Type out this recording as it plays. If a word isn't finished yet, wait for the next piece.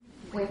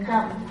Wake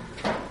up,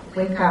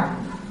 wake up.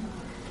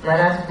 Let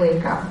us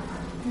wake up.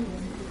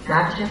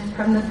 Not just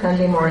from the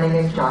Sunday morning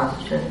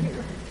exhaustion,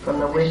 from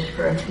the wish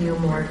for a few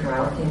more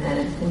drowsy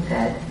minutes in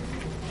bed.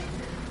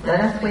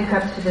 Let us wake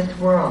up to this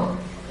world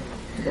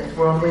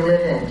we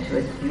live in, to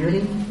its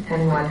beauty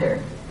and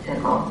wonder,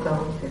 and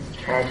also its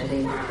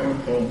tragedy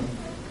and pain.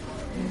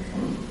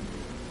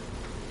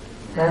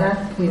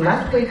 We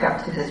must wake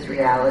up to this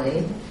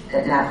reality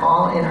that not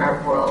all in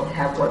our world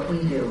have what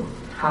we do,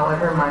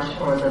 however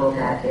much or little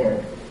that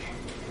is.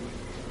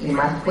 We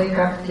must wake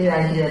up to the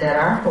idea that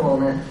our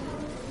wholeness,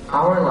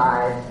 our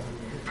lives,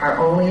 are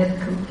only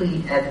as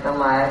complete as the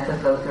lives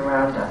of those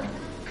around us,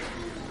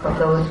 of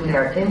those we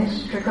are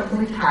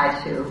inextricably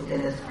tied to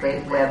in this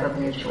great web of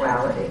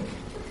mutuality,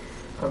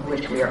 of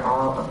which we are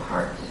all a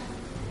part.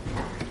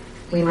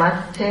 We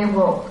must stay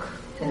woke,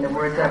 in the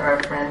words of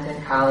our friends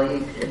and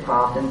colleagues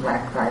involved in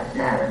Black Lives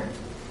Matter,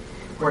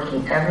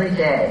 working every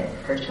day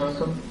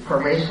for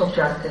racial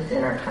justice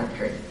in our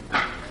country.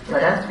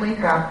 Let us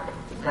wake up,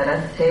 let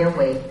us stay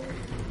awake,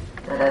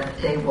 let us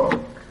stay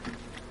woke.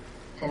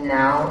 And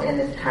now, in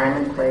this time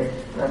and place,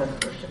 let us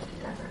worship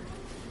together.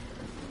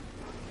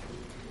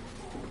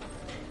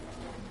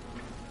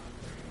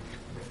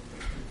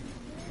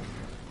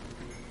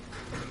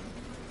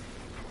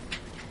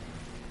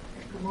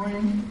 Good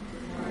morning.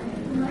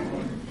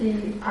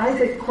 The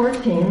Isaac Core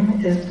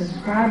Team is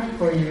described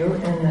for you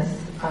in this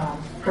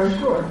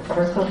brochure of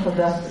our social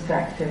justice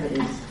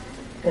activities.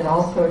 It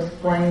also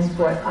explains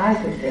what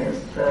Isaac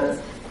is,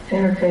 the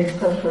Interfaith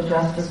Social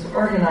Justice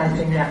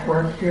Organizing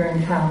Network here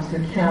in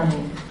Kalamazoo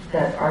County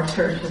that our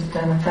church has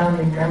been a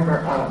founding member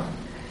of.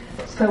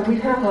 So we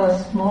have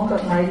a small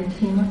but mighty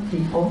team of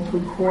people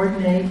who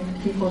coordinate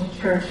People's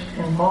Church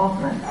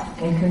involvement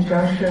in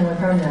conjunction with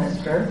our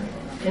minister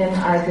in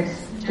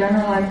Isaac's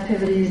general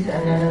activities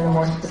and then in the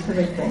more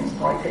specific things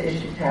like the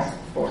issue task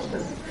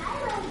forces.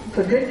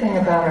 The good thing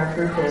about our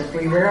group is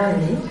we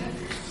rarely meet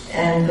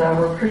and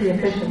we're pretty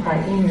efficient by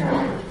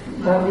email.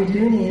 But we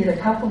do need a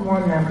couple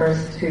more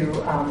members to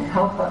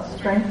help us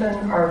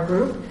strengthen our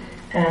group,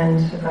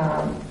 and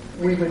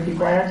we would be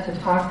glad to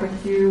talk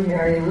with you.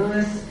 Mary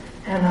Lewis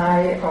and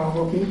I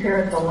will be here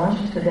at the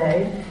lunch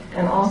today,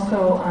 and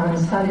also on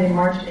Sunday,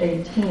 March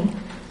 18th,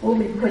 we'll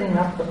be putting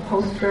up the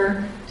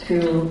poster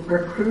to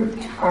recruit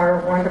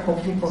our wonderful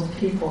people's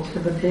people to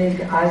the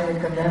big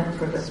Isaac event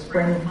for the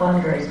spring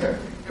fundraiser.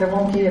 There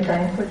won't be a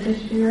banquet this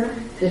year.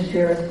 This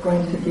year it's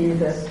going to be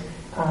this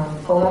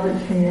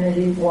beloved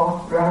community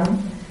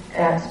walk-run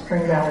at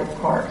Spring Valley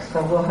Park.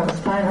 So we'll have a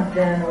sign-up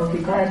then, and we'll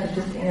be glad to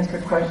just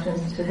answer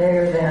questions today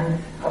or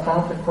then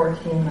about the core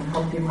team and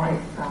hope you might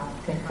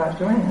think about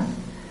joining us.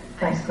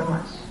 Thanks so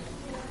much.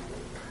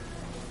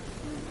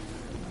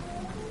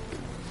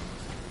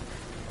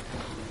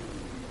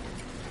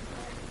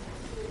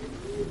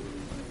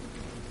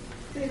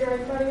 See you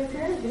everybody is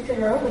here. You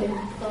can roll with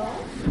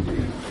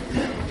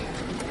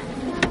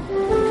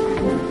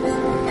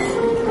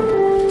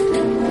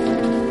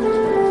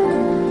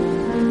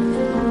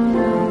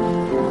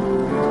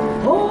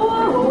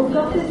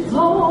This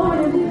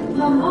morning with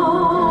my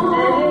mom,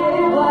 and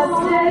it was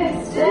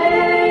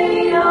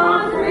stay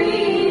on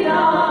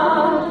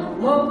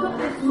freedom. Woke up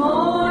this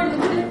morning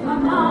with my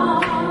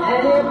mom,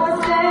 and it was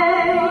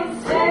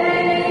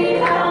stay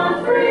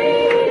on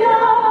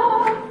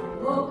freedom.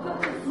 Woke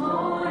up this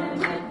morning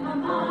with my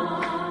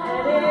mom,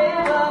 and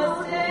it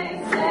was stay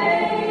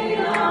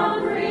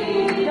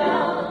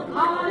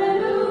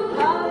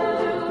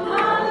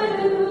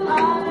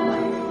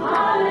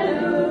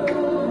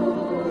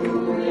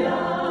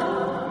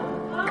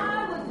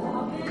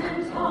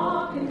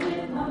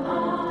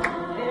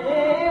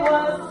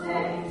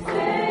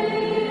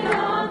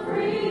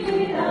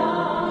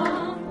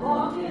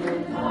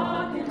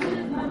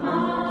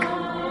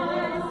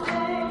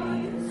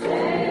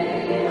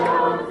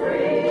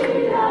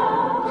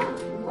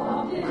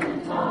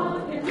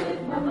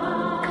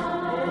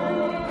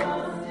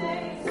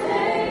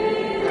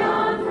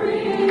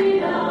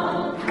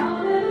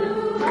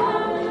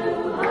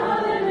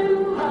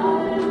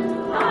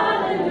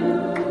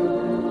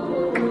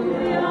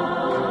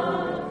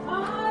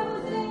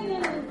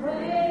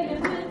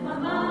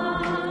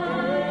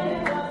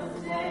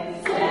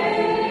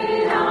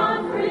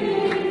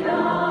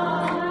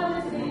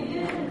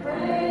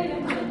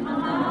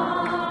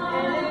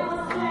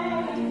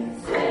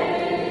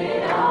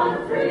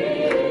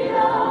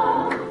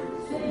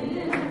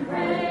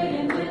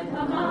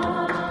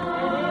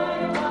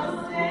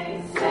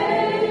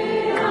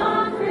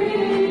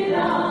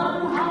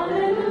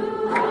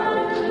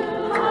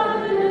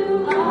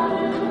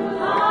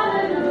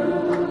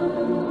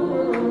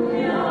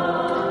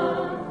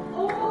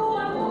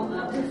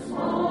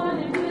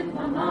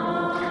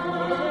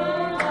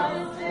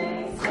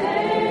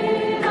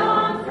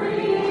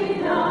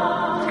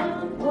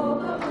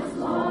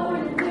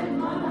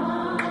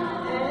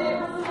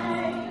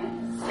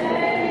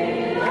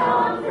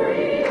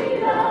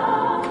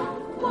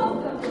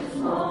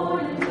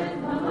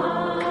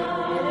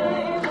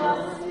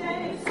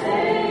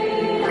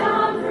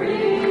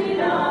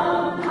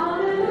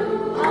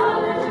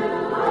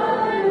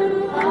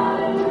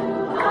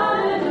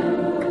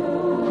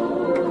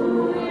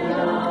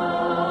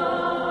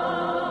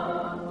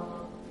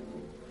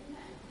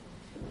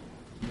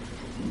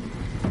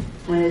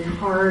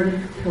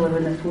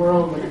this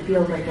world when it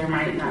feels like there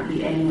might not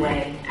be any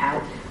way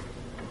out.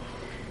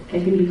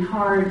 It can be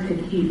hard to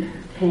keep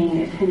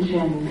paying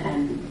attention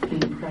and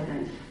being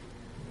present,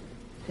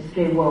 to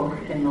stay woke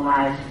in the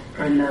lives,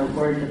 or in the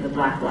words of the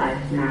Black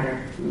Lives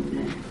Matter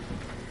movement.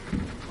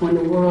 When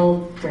the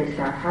world breaks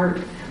our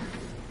hearts,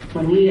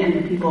 when we and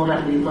the people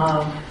that we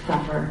love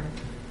suffer,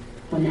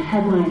 when the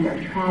headlines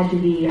are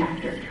tragedy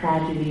after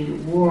tragedy,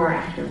 war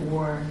after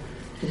war,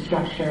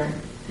 destruction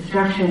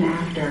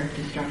after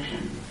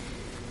destruction.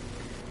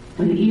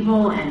 When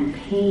evil and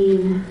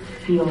pain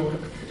feel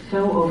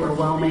so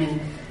overwhelming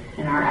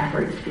and our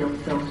efforts feel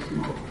so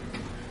small.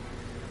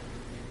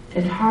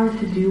 It's hard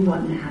to do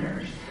what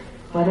matters,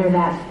 whether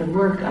that's the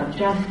work of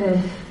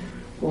justice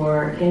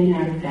or getting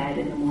out of bed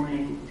in the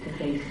morning to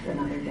face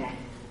another day.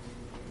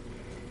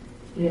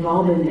 We have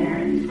all been there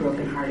in these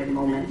broken-hearted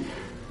moments.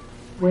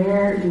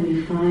 Where do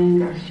we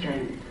find our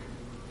strength?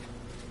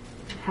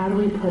 How do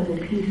we put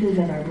the pieces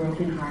of our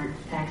broken heart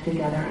back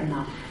together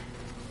enough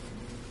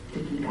to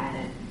keep at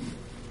it?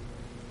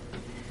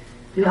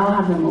 We all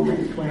have the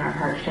moments when our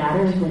heart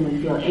shatters, when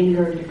we feel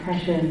anger,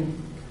 depression,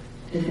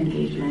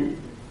 disengagement.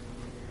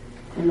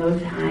 In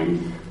those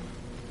times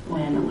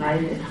when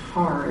life is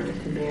hard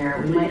to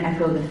bear, we might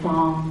echo the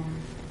song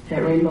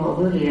that Rainbow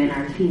Olivia and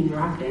our teen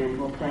rock band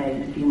will play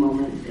in a few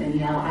moments and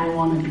yell, "I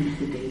want to be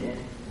sedated."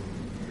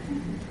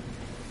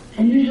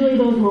 And usually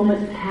those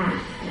moments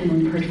pass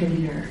and we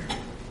persevere.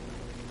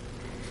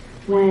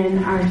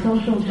 When our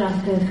social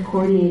justice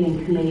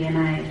coordinating committee and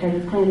I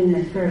started planning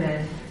this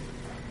service,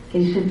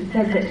 they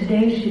said that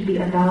today should be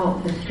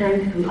about the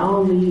strength we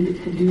all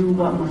need to do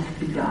what must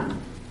be done.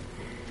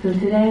 So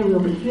today we'll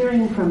be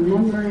hearing from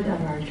members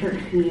of our church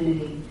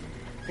community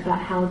about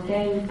how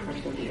they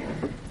persevere,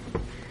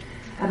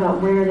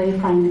 about where they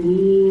find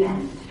meaning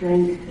and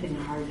strength in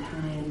hard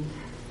times,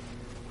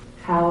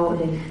 how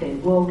they stay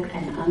woke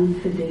and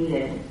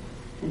unsedated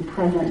and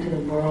present to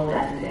the world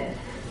as it is,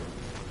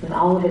 with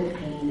all of its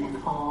pain and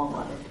all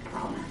of its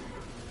promise.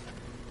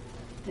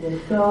 It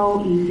is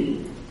so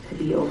easy to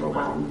be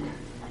overwhelmed,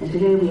 and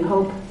today we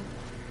hope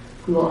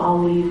we will all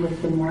leave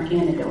with some more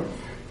antidotes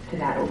to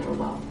that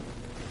overwhelm.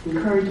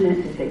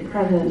 Encouragement to stay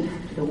present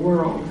to the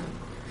world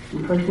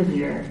and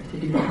persevere to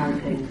do the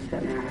hard things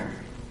that matter.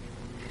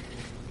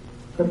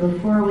 But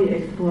before we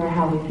explore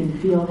how we can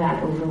feel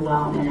that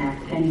overwhelm and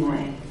act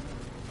anyway,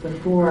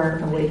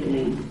 before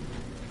awakening,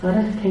 let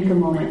us take a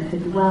moment to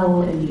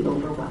dwell in the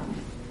overwhelm.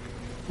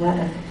 Let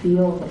us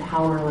feel the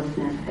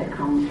powerlessness that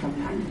comes from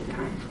time to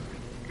time.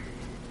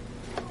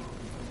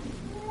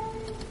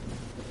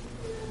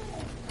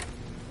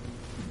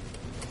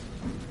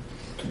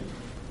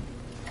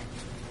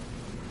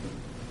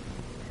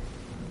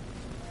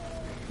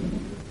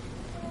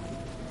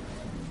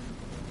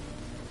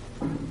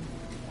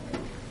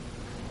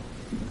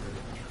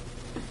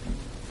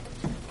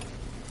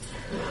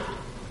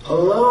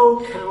 Hello,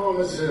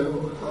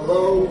 Kalamazoo.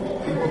 Hello,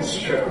 People's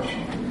Church.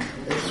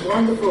 It's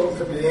wonderful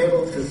to be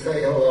able to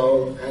say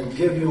hello and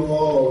give you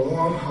all a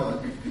warm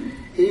hug,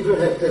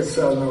 even if it's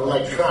an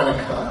electronic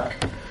hug.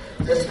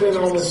 It's been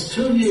almost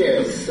 2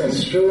 years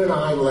since Drew and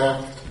I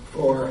left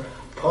for,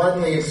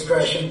 pardon the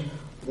expression,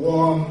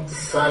 warm,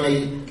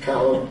 sunny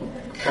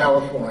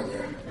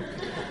California.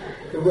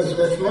 It was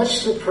with much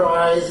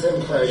surprise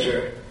and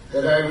pleasure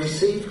that I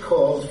received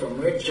calls from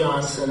Rick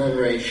Johnson and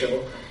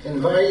Rachel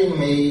inviting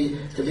me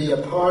to be a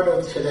part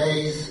of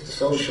today's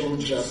social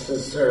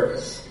justice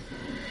service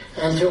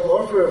and to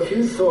offer a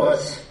few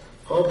thoughts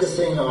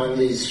focusing on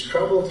these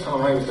troubled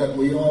times that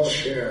we all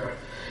share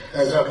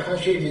as our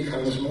country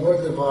becomes more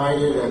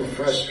divided and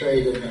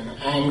frustrated and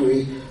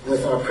angry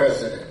with our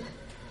president,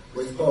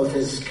 with both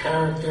his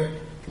character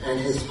and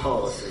his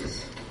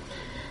policies.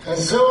 And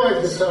so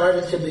I've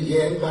decided to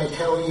begin by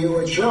telling you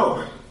a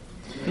joke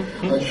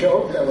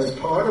that was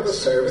part of a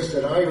service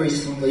that I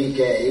recently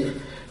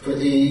gave for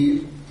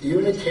the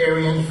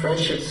Unitarian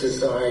Friendship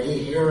Society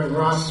here in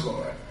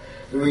Rossmore,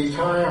 the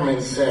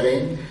retirement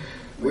setting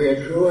where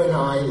Drew and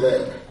I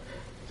live.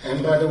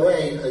 And by the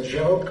way, a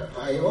joke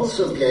I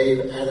also gave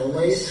at a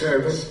lay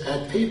service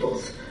at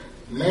People's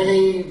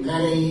many,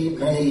 many,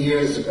 many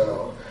years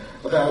ago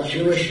about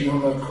Jewish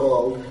humor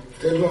called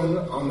Fiddlin'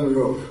 on the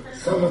Roof.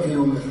 Some of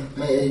you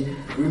may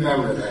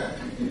remember that.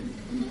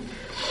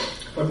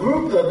 A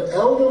group of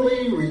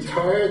elderly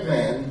retired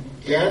men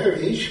gather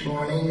each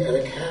morning at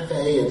a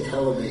cafe in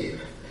Tel Aviv.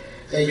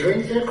 They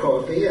drink their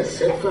coffee and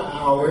sit for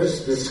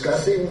hours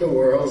discussing the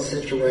world's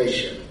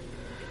situation.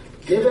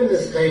 Given the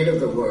state of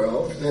the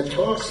world, their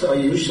talks are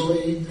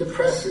usually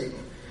depressing.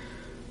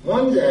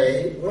 One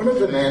day, one of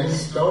the men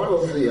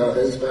startles the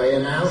others by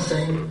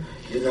announcing,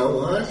 "You know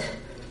what?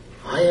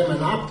 I am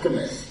an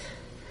optimist."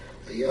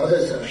 The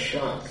others are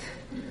shocked.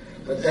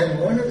 But then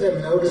one of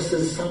them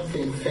notices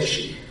something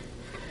fishy.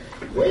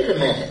 "Wait a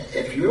minute,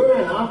 if you're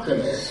an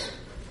optimist,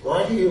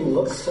 why do you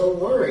look so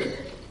worried?"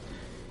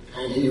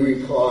 And he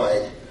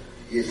replied,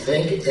 "You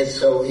think it's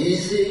so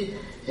easy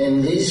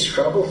in these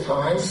troubled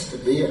times to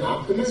be an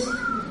optimist?"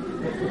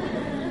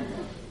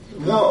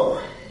 No,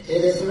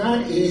 it is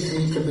not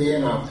easy to be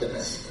an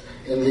optimist.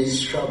 in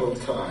these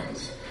troubled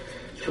times.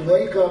 To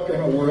wake up in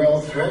a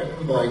world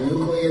threatened by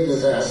nuclear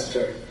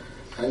disaster,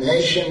 a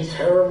nation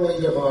terribly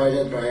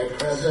divided by a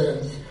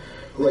president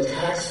who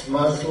attacks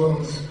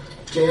Muslims,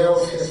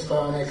 jails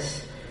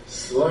Hispanics,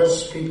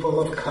 slurs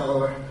people of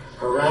color,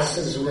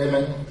 harasses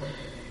women.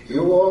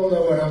 You all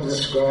know what I'm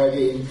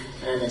describing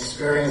and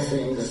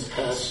experiencing this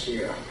past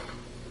year.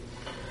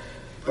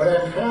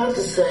 But I'm proud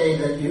to say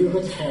that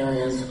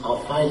Unitarians are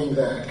fighting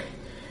back,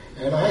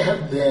 and I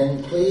have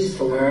been pleased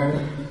to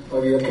learn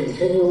of your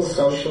continual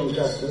social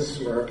justice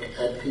work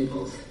at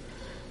People's.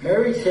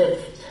 Mary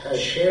Tift has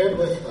shared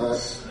with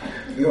us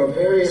your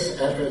various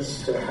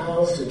efforts to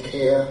house and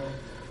care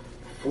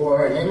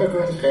for an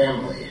immigrant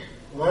family.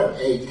 What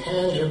a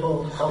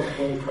tangible,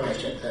 helpful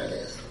project that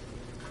is.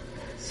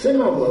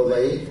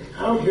 Similarly,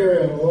 out here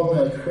in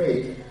Walnut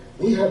Creek,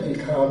 we have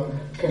become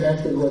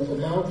connected with the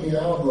Mount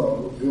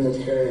Diablo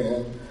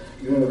Unitarian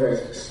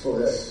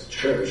Universalist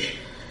Church,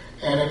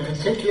 and in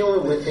particular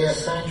with their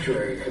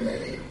Sanctuary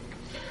Committee.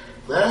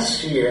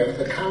 Last year,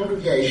 the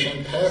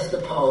congregation passed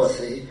a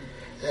policy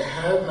to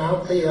have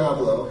Mount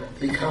Diablo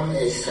become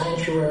a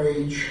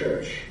sanctuary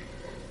church.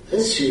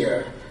 This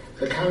year,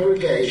 the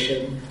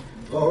congregation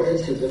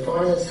voted to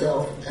define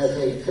itself as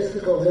a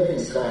physical living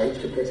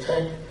site to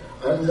protect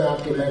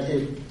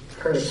undocumented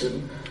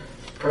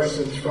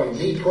persons from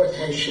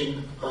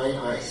deportation by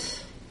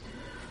ICE.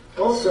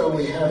 Also,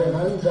 we have an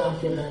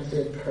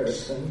undocumented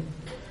person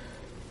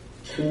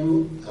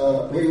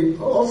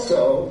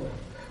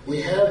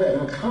we have an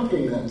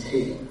accompaniment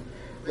team,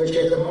 which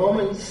at a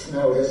moment's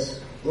notice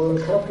will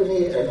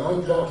accompany an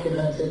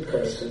undocumented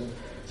person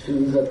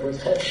to the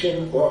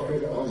protection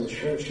offered on the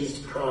church's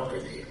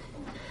property.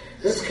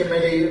 This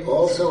committee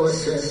also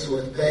assists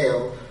with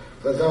bail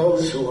for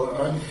those who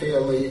are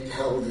unfairly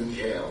held in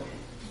jail.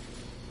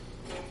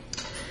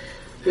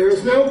 There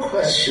is no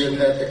question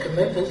that the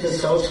commitment to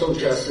social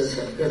justice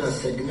has been a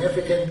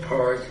significant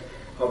part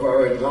of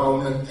our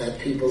involvement at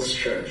People's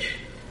Church.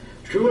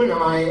 Drew and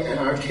I and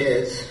our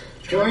kids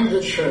joined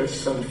the church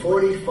some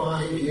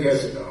 45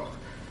 years ago.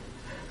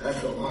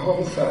 That's a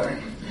long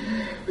time.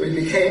 We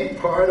became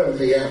part of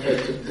the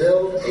effort to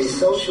build a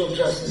social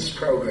justice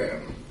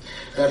program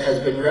that has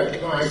been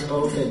recognized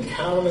both in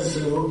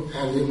Kalamazoo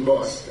and in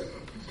Boston.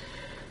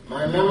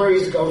 My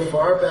memories go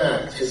far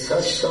back to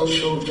such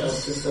social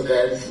justice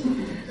events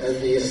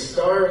as the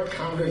historic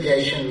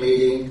congregation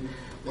meeting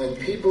when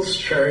People's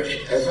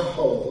Church as a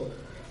whole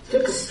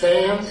took a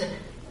stand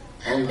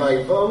and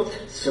by vote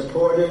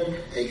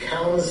supported a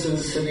Kalamazoo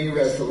City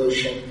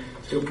resolution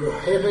to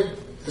prohibit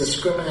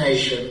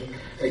discrimination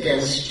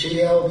against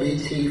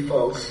GLBT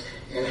folks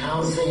in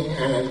housing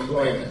and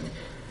employment.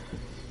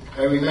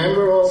 I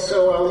remember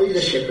also our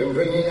leadership in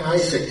bringing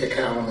Isaac to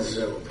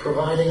Kalamazoo,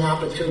 providing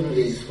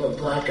opportunities for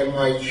black and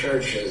white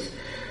churches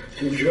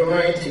to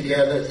join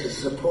together to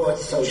support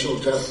social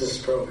justice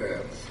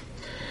programs.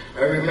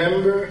 I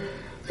remember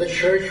the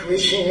church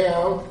reaching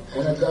out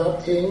and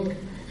adopting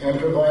and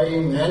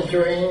providing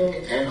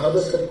mentoring and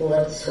other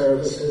support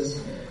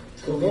services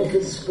to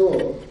Lincoln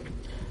School,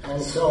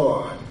 and so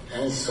on,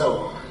 and so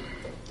on.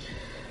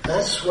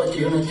 That's what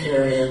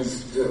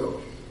Unitarians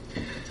do.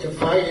 To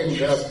fight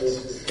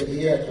injustice is to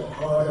be at the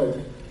heart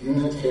of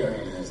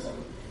Unitarianism.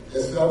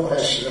 There's no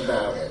question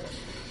about it.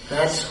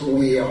 That's who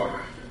we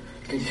are,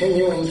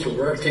 continuing to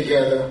work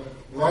together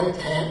one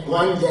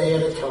day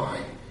at a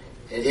time.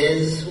 It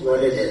is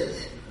what it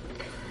is.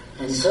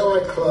 And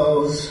so I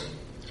close.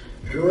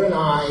 Drew and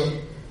I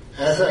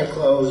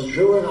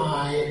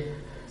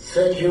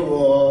send you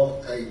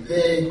all a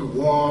big,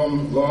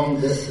 warm,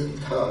 long-distance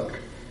hug.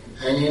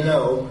 And you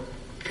know,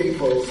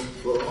 People's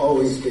will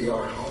always be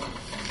our home.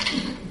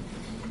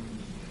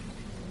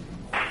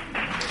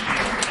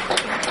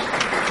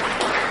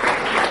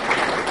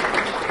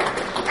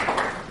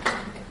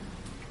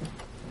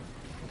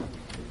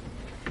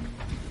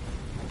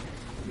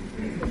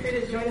 Feel free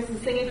to join us in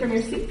singing from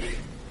your seat.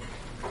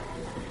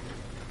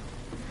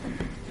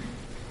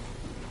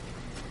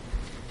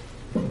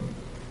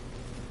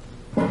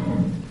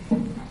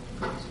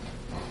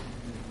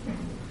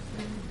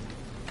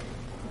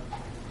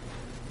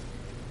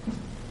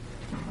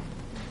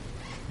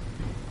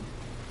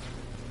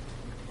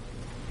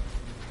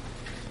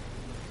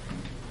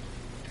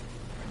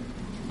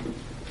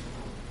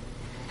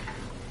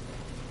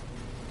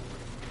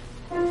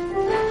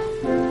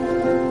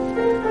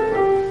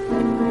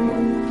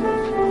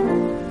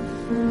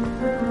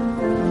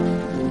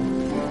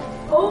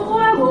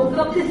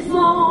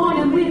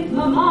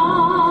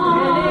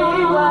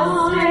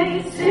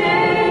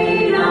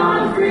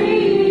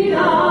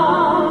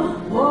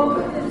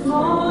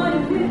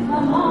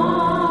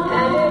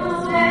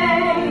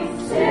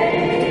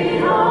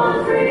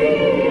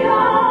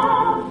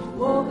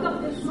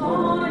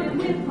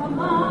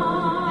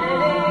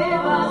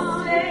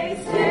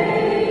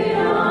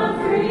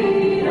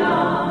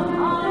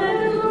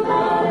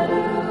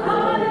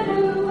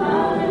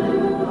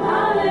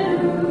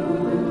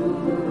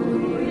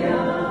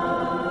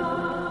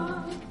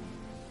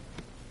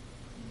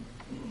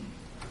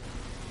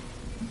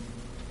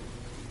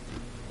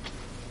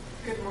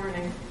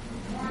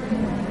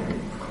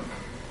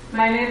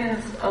 My name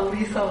is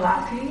Elisa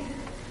Lati,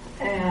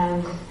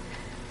 and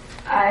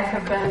I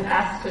have been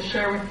asked to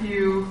share with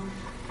you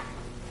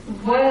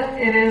what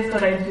it is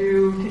that I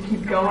do to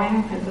keep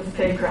going and to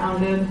stay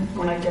grounded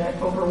when I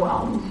get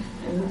overwhelmed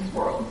in this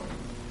world.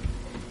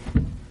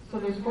 So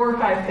there's 4 or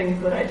 5 things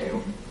that I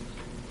do.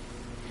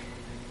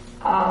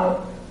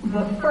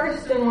 The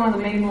first and one of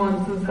the main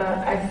ones is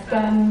that I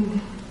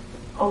spend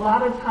a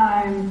lot of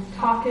time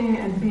talking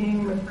and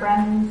being with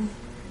friends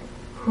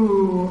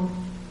who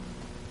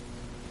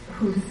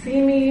see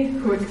me,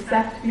 who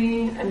accept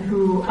me, and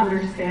who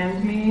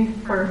understand me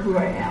for who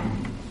I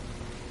am.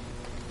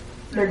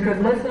 They're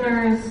good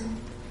listeners,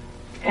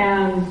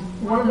 and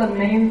one of the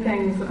main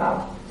things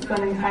about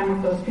spending time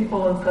with those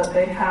people is that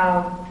they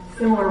have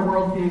similar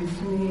worldviews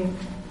to me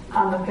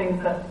on the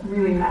things that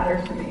really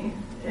matter to me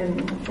in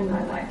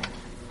my life.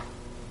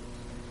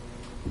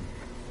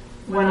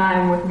 When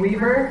I'm with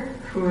Weaver,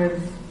 who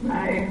is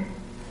my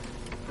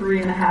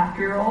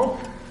 3.5-year-old,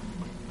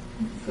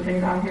 sitting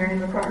down here in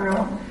the front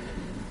row,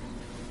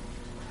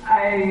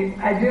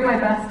 I do my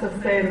best to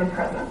stay in the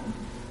present.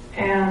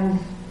 And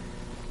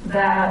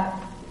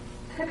that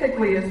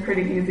typically is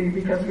pretty easy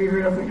because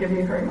Weaver doesn't give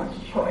me very much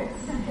choice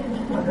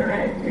whether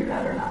I do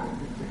that or not.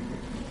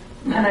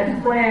 And I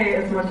play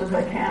as much as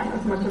I can,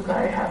 as much as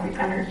I have the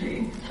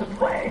energy to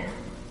play.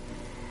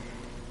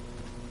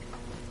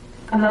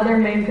 Another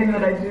main thing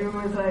that I do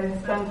is I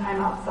spend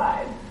time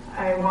outside.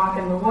 I walk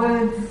in the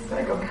woods,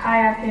 I go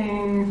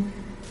kayaking,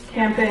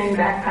 camping,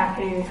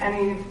 backpacking,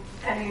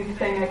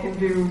 anything I can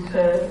do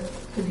to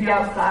be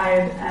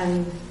outside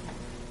and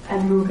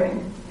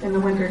moving. In the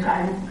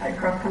wintertime, I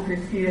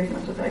cross-country ski as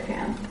much as I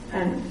can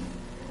and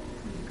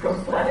go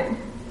sledding.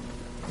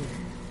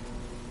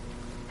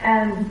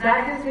 And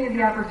that gives me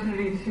the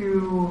opportunity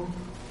to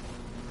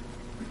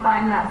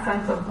find that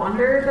sense of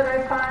wonder that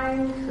I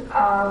find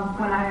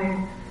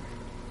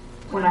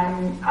when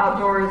I'm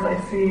outdoors. I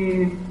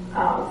see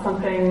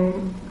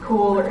something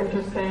cool or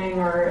interesting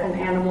or an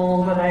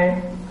animal that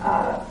I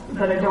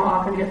don't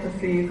often get to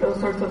see. Those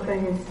sorts of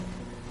things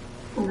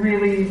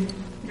really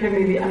give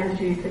me the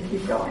energy to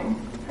keep going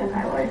in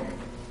my life.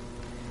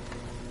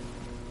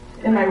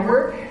 In my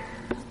work,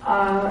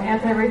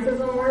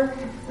 anti-racism work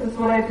is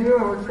what I do.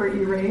 I work for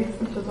Erase,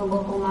 which is a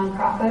local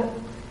nonprofit.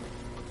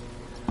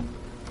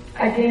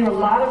 I gain a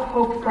lot of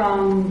hope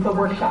from the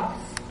workshops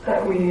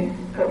that we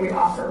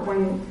offer.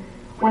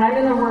 When I'm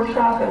in a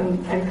workshop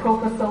and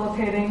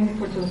co-facilitating,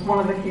 which is one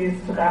of the keys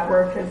to that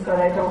work, is that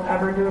I don't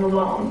ever do it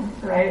alone,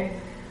 right?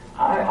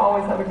 I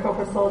always have a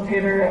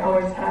co-facilitator. I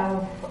always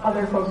have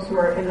other folks who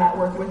are in that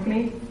work with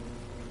me.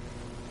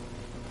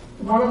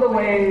 One of the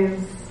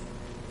ways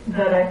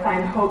that I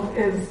find hope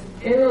is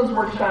in those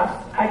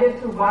workshops, I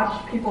get to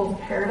watch people's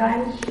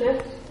paradigms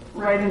shift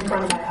right in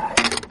front of my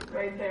eyes,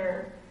 right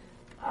there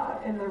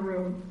in the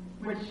room,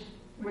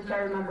 which I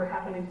remember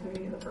happening to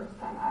me the first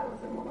time I was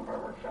in one of our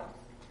workshops.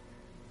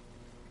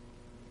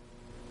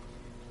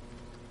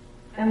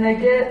 And they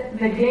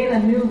gain a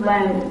new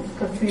lens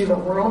to see the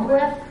world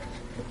with,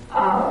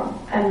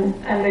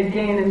 and they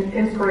gain an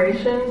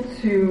inspiration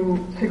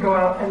to go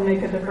out and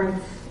make a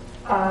difference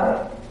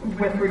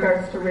with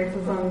regards to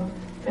racism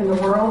in the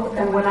world.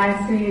 And when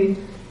I see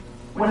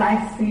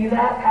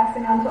that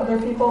passing on to other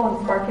people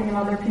and sparking in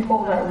other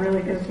people, that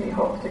really gives me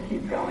hope to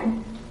keep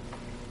going.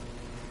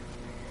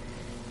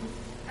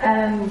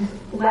 And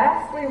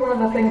lastly, one of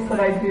the things that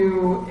I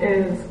do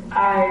is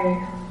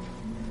I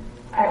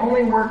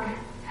only work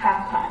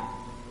half-time,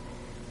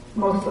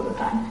 most of the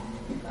time,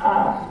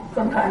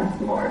 sometimes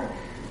more.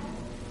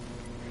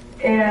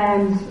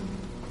 And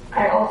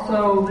I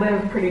also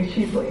live pretty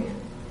cheaply.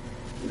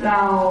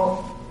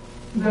 Now,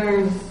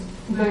 there's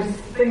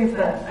things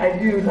that I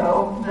do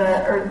though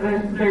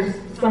there's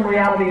some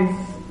realities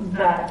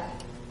that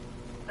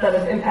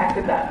have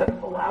impacted that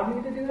have allowed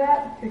me to do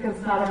that, because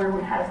not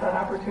everyone has that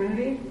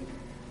opportunity.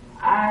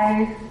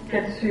 I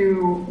get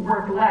to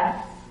work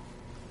less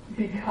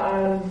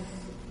because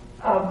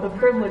of the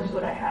privilege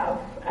that I have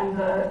and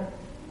the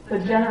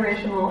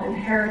generational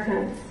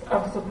inheritance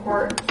of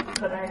support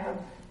that I have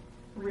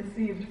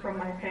received from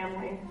my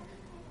family,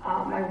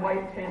 my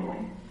white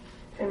family,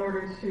 in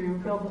order to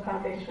build the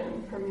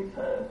foundation for me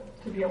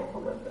to be able to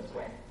live this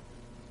way.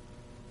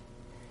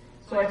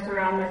 So I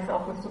surround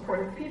myself with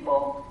supportive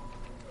people,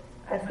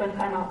 I spend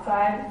time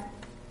outside,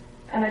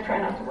 and I try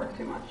not to work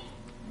too much.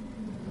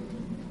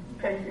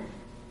 Thank you.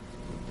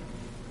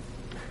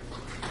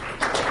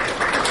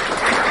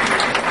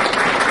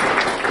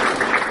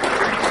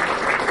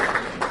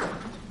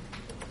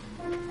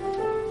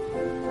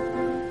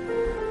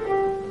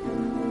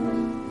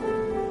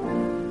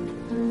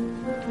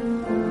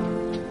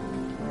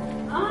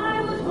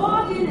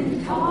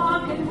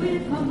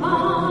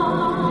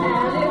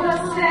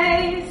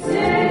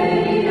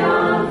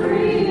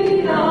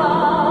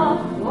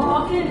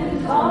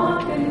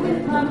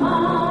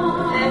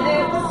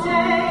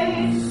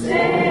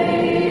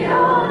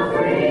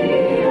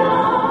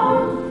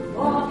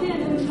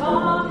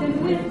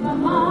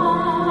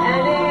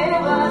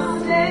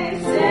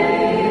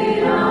 Stay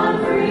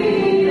on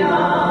freedom,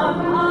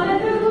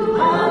 hallelujah.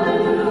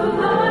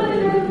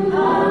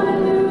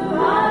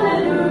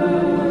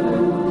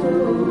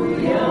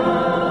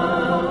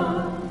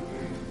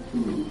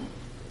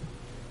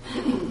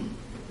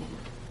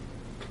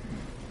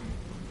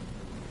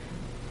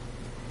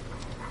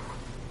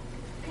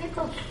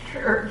 People's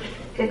Church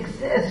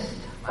exists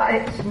by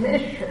its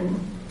mission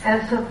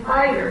as a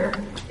fire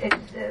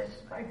exists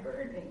by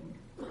burning.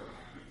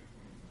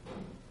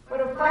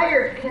 But a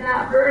fire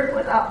cannot burn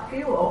without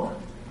fuel,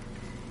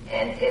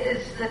 and it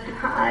is the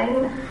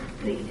time,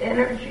 the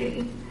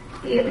energy,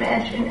 the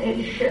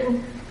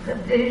imagination, the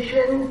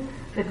vision,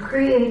 the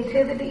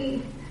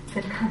creativity,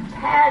 the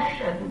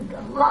compassion,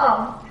 the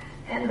love,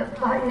 and the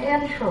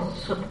financial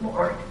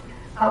support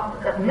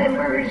of the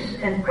members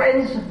and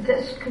friends of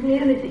this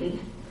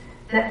community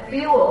that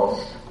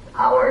fuels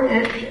our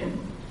mission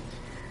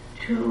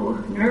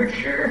to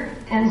nurture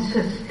and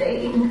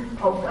sustain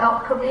a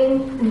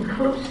welcoming,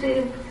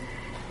 inclusive,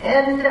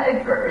 and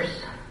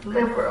diverse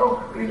liberal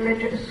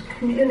religious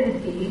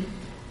community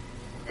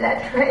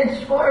that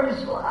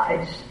transforms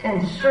lives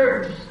and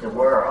serves the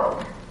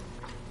world.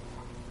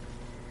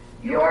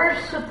 Your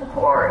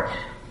support,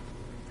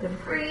 the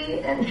free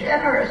and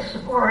generous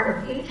support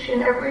of each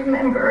and every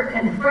member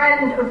and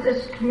friend of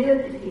this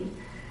community,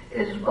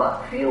 is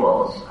what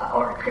fuels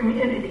our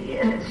community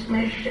and its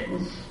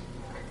missions.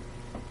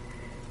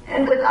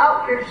 And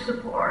without your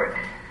support,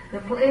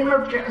 the flame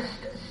of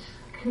justice,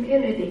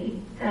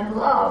 community, and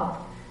love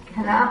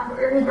cannot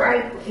burn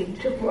brightly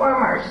to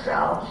warm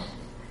ourselves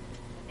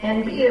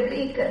and be a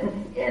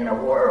beacon in a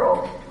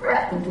world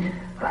threatened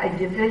by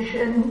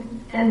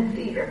division and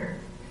fear.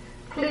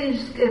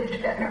 Please give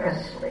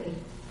generously.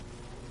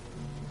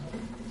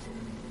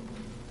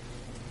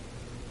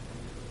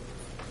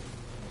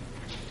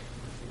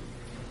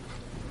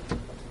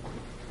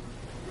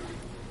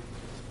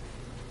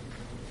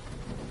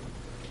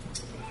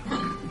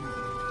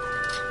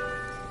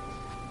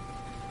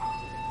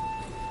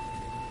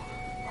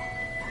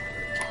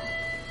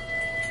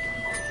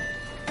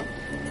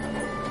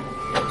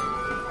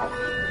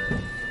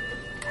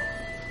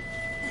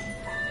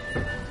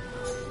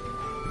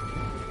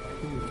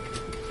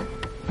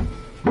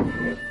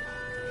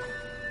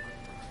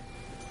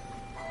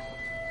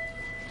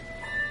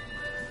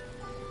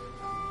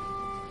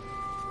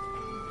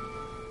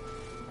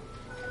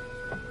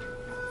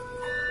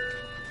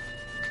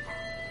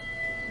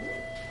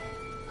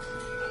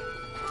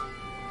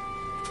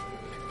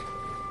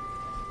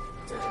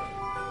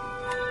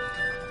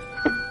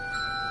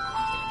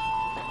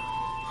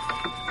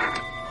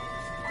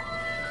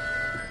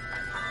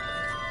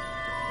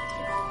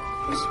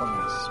 This one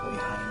is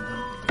behind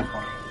the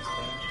corner of the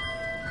stage.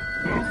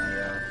 Behind the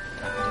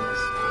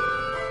daffodils.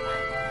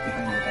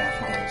 Behind the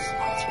daffodils.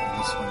 That's where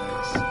this one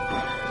is.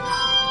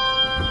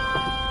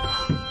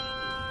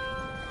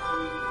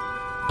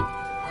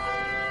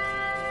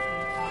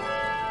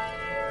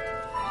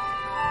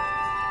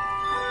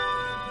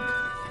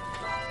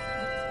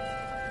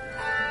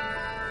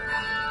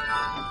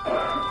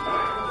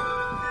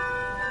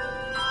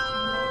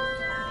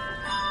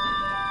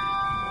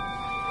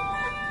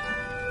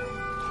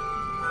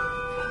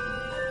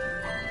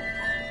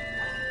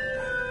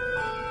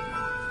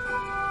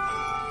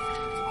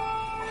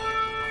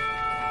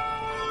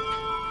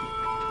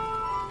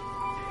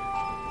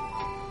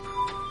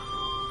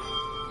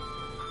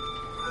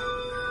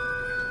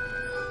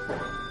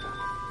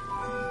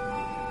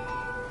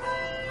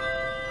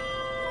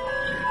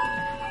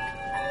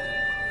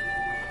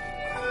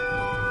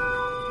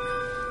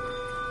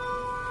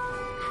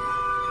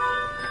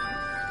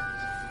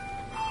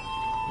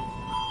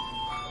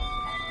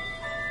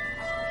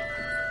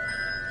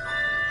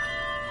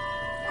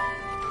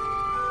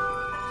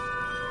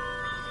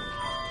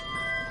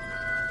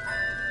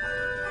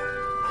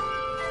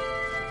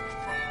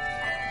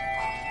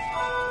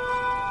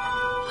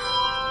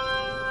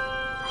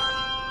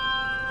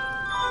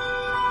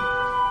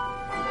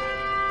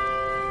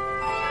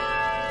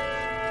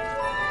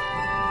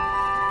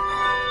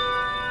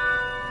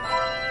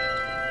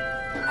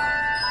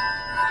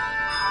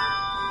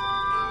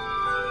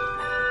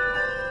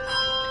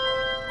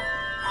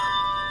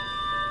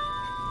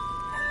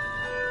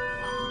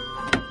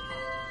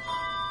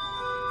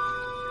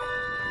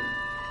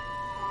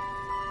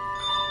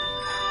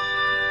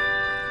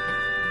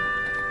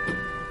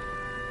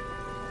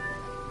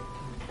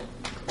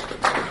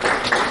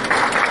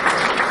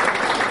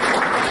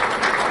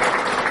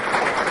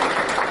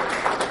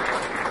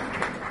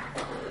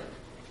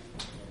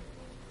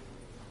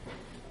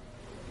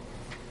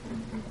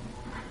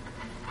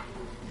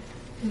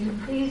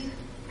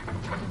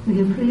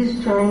 Will you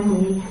please join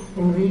me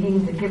in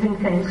reading the giving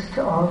thanks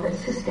to all that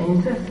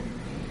sustains us?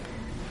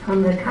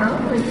 From the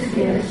countless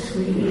gifts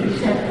we each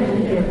have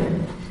been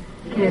given,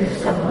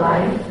 gifts of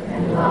life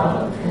and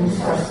love and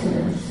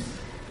sustenance,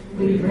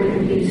 we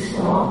bring these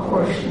small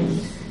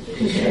portions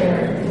to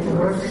share in the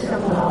works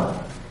of love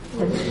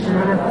which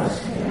none of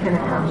us can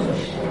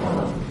accomplish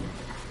alone.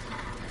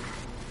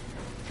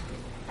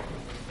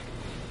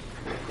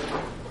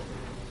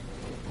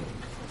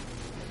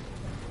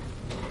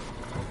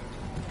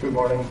 Good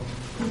morning.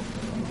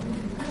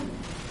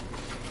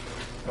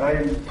 I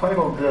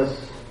entitled this,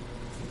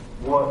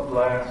 What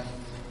Lasts?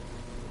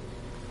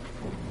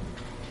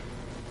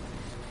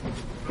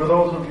 For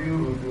those of you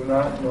who do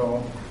not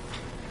know,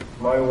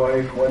 my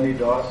wife, Wendy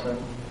Dawson,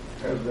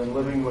 has been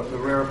living with a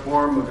rare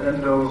form of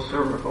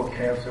endocervical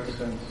cancer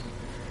since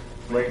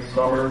late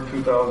summer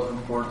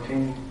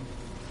 2014.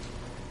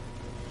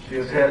 She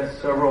has had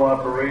several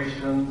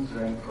operations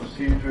and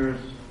procedures,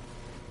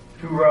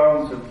 2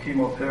 rounds of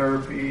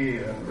chemotherapy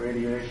and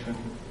radiation,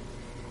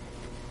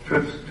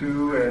 trips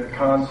to and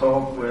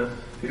consult with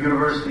the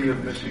University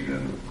of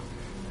Michigan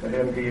at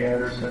MD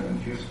Anderson in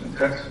Houston,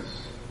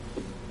 Texas.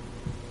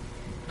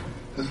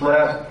 This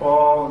last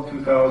fall in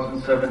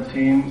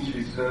 2017,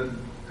 she said,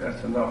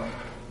 "That's enough.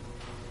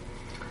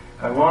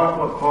 I want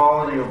what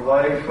quality of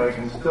life I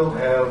can still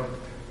have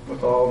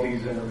with all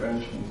these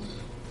interventions."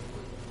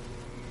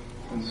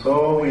 And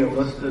so we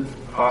enlisted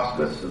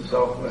Hospice of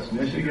Southwest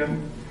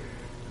Michigan,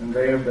 and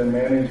they have been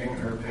managing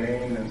her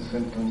pain and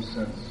symptoms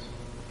since.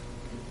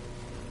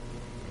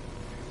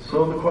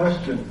 So the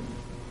question,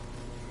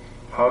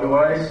 how do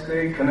I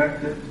stay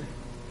connected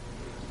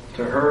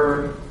to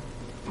her,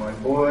 my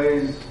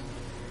boys,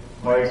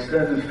 my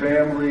extended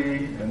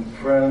family and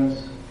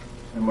friends,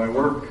 and my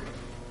work?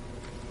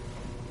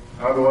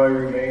 How do I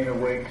remain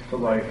awake to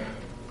life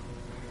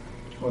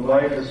when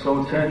life is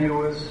so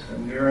tenuous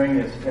and nearing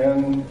its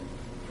end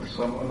for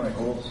someone I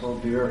hold so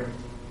dear?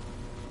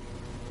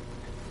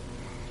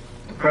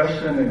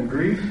 Depression and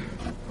grief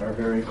are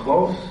very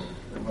close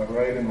in my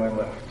right and my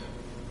left.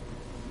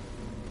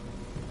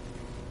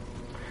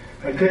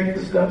 I take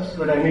the steps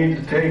that I need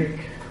to take,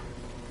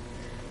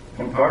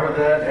 and part of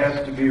that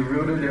has to be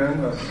rooted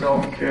in a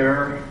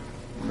self-care,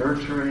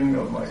 nurturing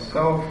of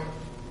myself.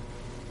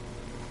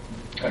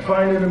 I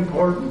find it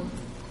important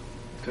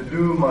to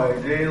do my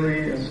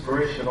daily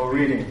inspirational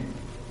reading,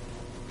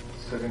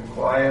 sit in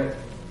quiet.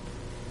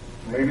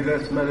 Maybe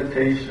that's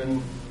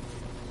meditation,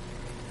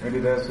 maybe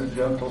that's a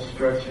gentle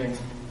stretching.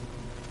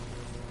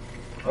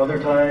 Other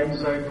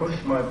times I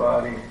push my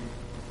body,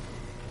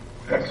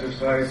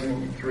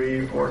 exercising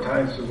 3 or 4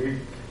 times a week.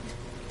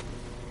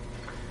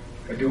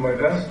 I do my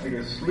best to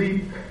get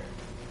sleep,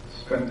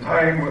 spend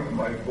time with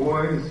my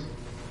boys,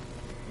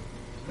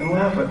 and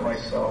laugh at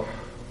myself,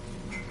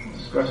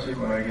 especially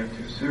when I get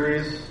too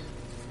serious,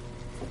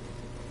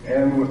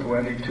 and with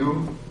Wendy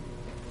too.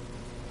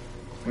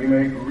 We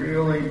make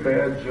really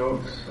bad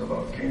jokes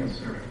about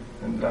cancer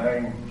and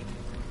dying.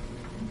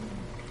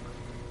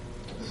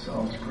 This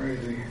sounds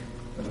crazy,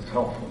 but it's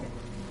helpful.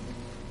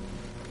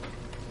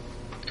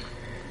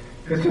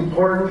 It's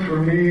important for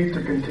me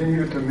to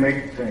continue to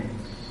make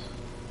things.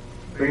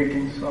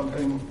 Baking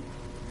something,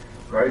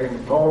 writing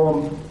a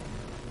poem,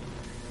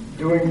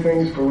 doing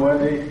things for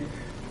Wendy,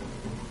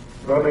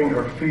 rubbing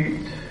her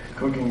feet,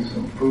 cooking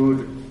some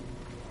food.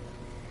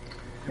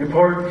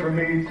 Important for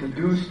me to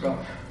do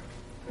stuff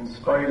in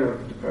spite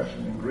of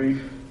depression and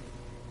grief.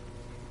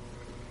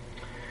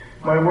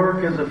 My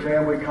work as a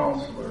family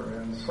counselor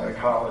and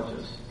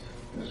psychologist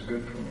is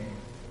good for me.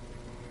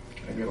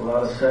 I get a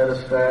lot of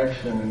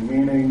satisfaction and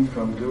meaning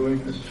from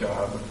doing this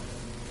job.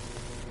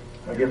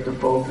 I get to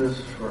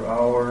focus for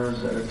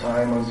hours at a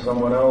time on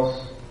someone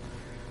else,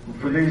 and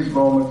for these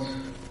moments,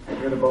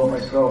 forget about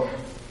myself.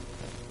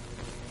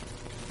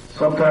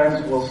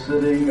 Sometimes while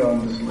sitting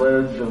on this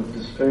ledge of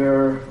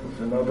despair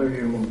with another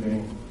human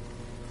being,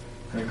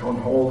 I can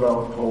hold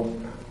out hope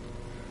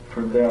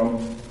for them,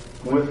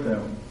 with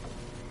them.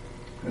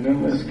 And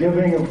in this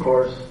giving, of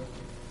course,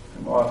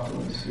 I'm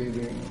often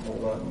receiving a whole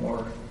lot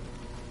more.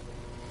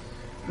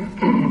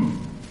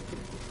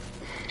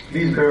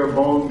 These bare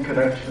bone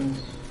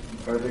connections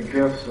are the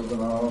gifts of an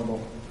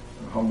honorable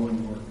and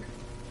humbling work.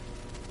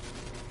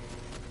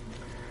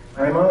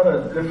 I'm on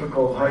a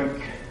difficult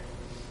hike,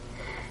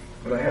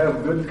 but I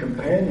have good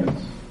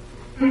companions.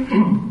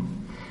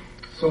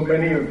 So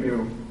many of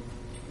you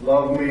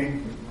love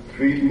me,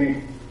 feed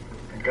me,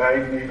 and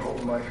guide me,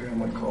 hold my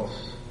family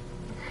close.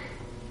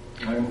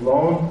 I'm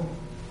alone,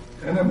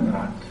 and I'm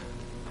not.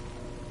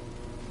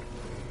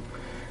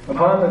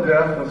 Upon the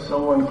death of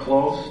someone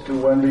close to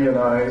Wendy and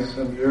I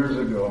some years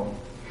ago,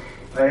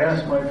 I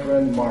asked my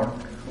friend Mark,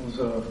 who's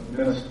a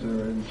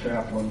minister and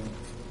chaplain,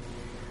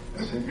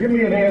 I said, "Give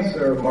me an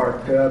answer,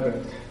 Mark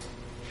Tabbitt.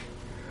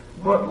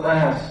 What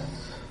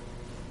lasts?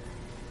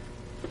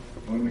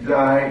 When we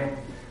die,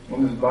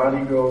 when this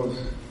body goes,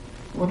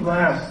 what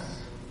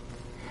lasts?"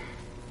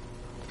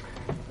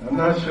 "I'm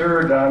not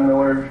sure, Don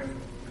Miller,"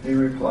 he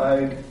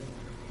replied,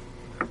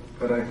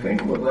 "but I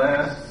think what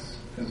lasts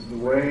is the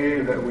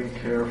way that we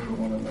care for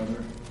one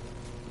another.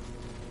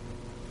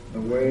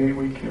 The way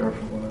we care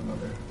for one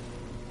another."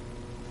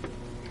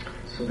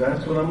 So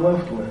that's what I'm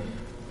left with.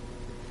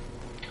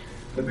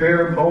 The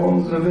bare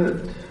bones of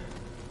it.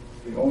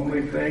 The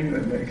only thing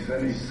that makes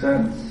any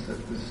sense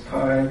at this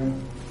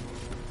time.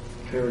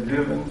 Care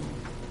given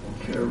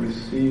and care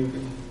received.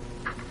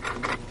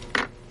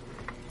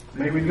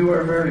 May we do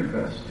our very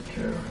best to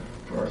care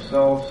for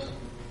ourselves,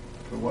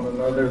 for one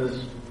another,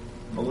 this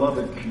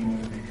beloved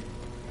community,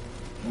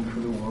 and for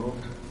the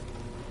world.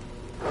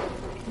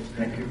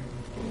 Thank you.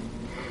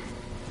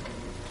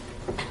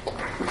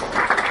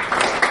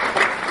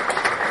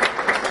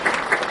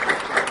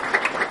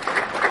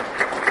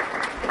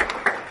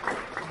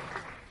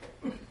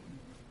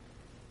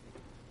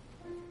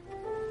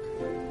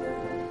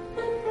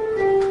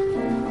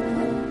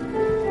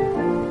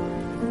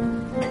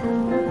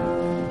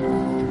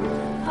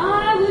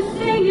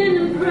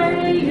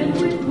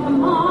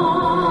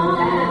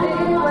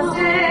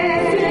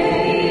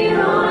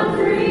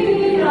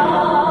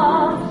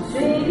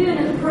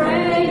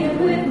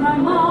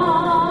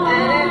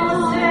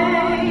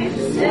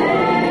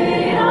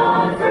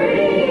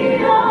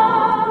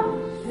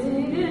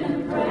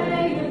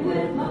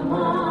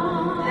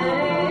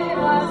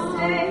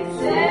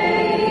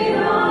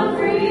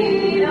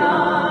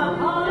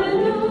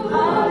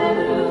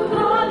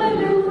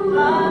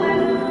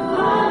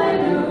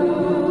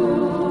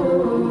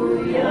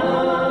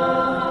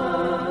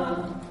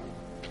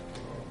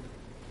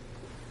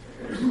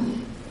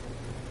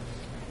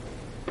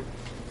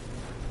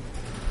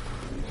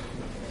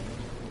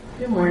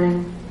 Good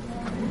morning.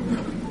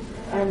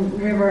 I'm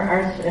River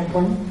Arts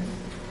Eflin.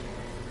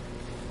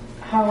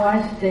 How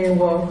I stay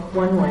woke,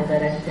 one way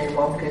that I stay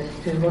woke is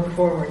to look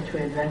forward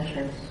to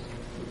adventures.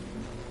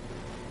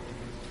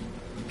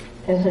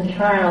 As a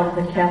child,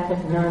 the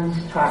Catholic nuns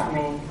taught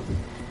me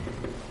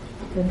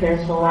that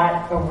there's a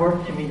lot of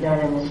work to be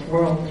done in this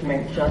world to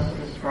make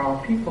justice for all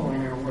people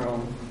in our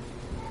world.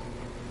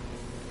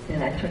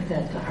 And I took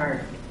that to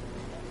heart.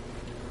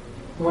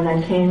 When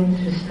I came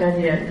to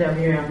study at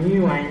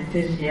WMU, I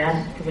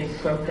enthusiastically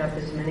soaked up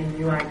as many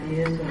new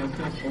ideas and as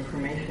much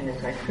information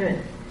as I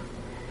could.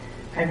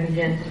 I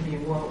began to be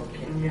woke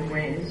in new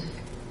ways.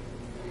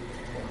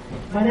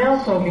 But I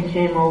also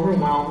became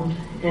overwhelmed,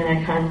 and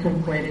I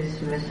contemplated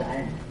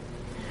suicide.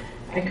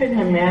 I couldn't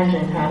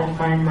imagine how to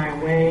find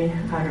my way,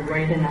 how to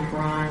right enough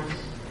wrongs,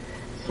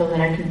 so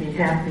that I could be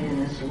happy in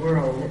this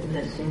world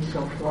that seemed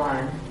so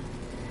flawed.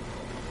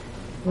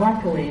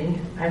 Luckily,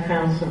 I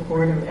found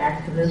supportive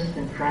activists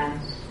and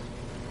friends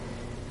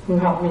who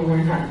helped me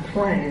learn how to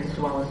play as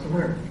well as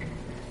work.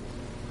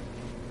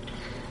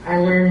 I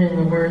learned, in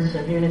the words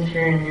of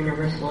Unitarian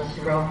Universalist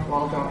Ralph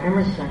Waldo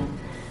Emerson,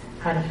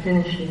 how to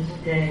finish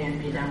each day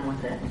and be done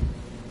with it.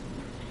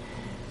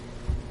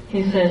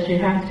 He says,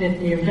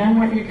 you've done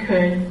what you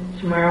could,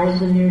 tomorrow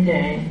is a new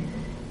day,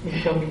 you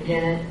shall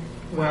begin it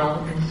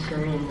well and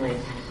serenely.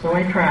 So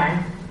I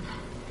try.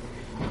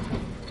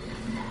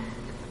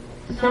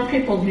 Some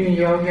people do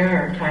yoga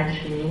or Tai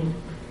Chi,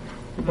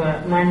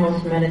 but my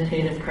most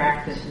meditative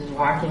practice is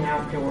walking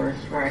outdoors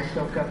where I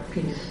soak up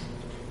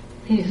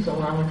peace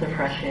along with the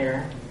fresh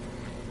air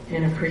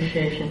and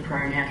appreciation for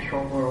our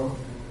natural world.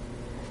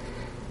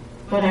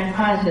 But I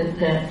posit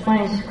that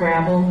playing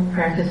Scrabble,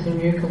 practicing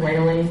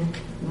ukulele,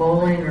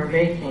 bowling, or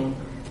baking,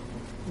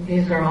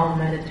 these are all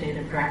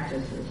meditative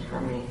practices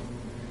for me.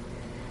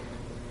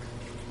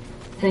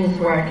 Things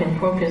where I can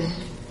focus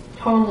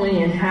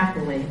totally and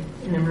happily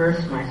and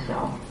immerse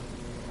myself.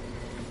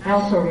 I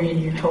also read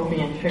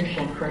utopian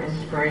fiction for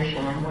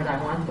inspiration on what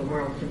I want the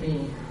world to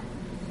be.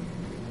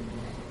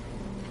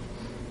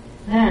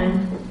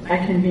 Then I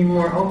can be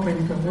more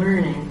open to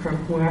learning from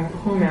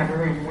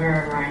whomever and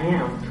wherever I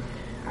am.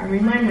 I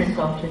remind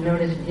myself to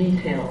notice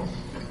details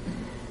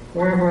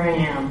wherever I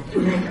am, to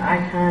make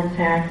eye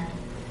contact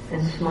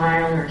and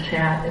smile or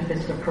chat if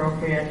it's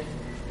appropriate,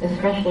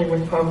 especially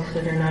with folks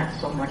that are not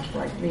so much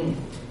like me.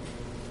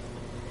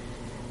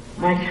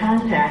 My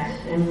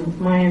contacts and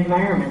my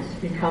environments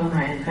become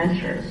my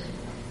adventures.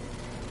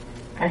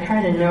 I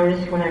try to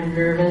notice when I'm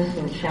nervous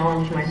and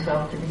challenge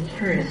myself to be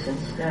curious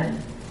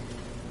instead.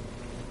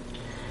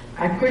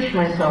 I push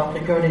myself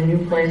to go to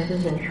new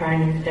places and try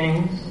new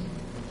things.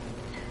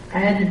 I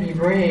had to be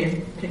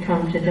brave to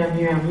come to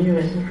WMU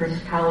as the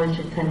first college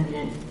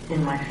attendee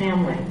in my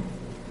family.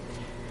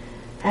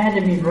 I had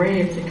to be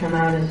brave to come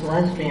out as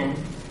lesbian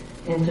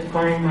and to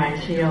find my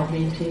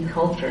GLBT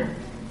culture.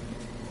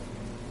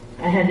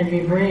 I had to be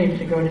brave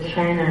to go to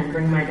China and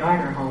bring my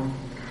daughter home.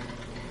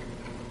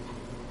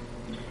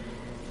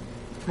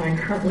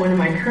 One of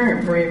my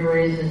current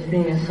braveries is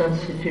being a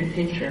substitute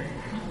teacher.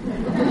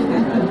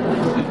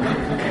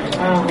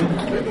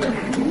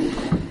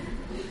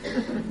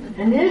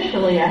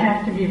 Initially, I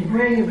have to be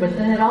brave, but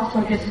then it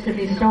also gets to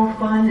be so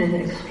fun and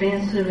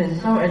expansive and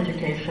so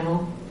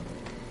educational.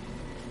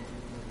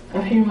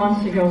 A few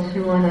months ago,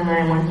 Sue Lynn and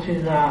I went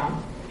to the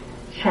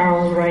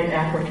Charles Wright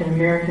African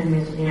American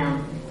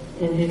Museum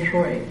in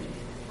Detroit.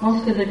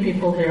 Most of the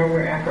people there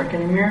were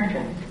African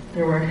American.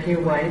 There were a few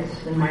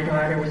whites, and my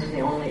daughter was the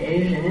only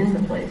Asian in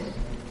the place.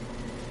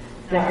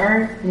 The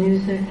art,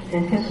 music,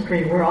 and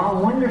history were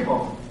all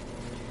wonderful,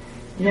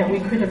 yet we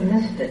could have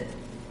missed it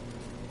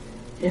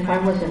if I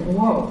wasn't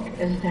woke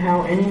as to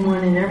how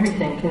anyone and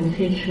everything can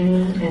teach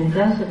me and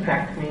does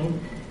affect me.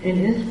 It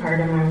is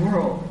part of my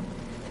world.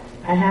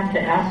 I have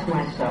to ask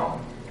myself,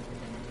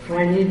 do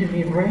I need to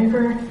be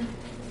braver?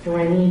 Do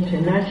I need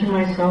to nudge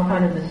myself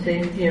out of the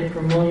safety of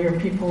familiar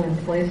people and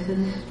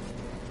places?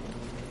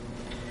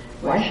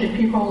 Why should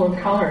people of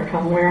color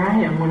come where I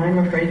am when I'm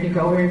afraid to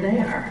go where they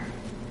are?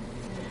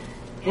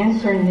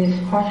 Answering these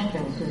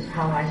questions is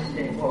how I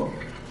stay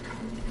woke.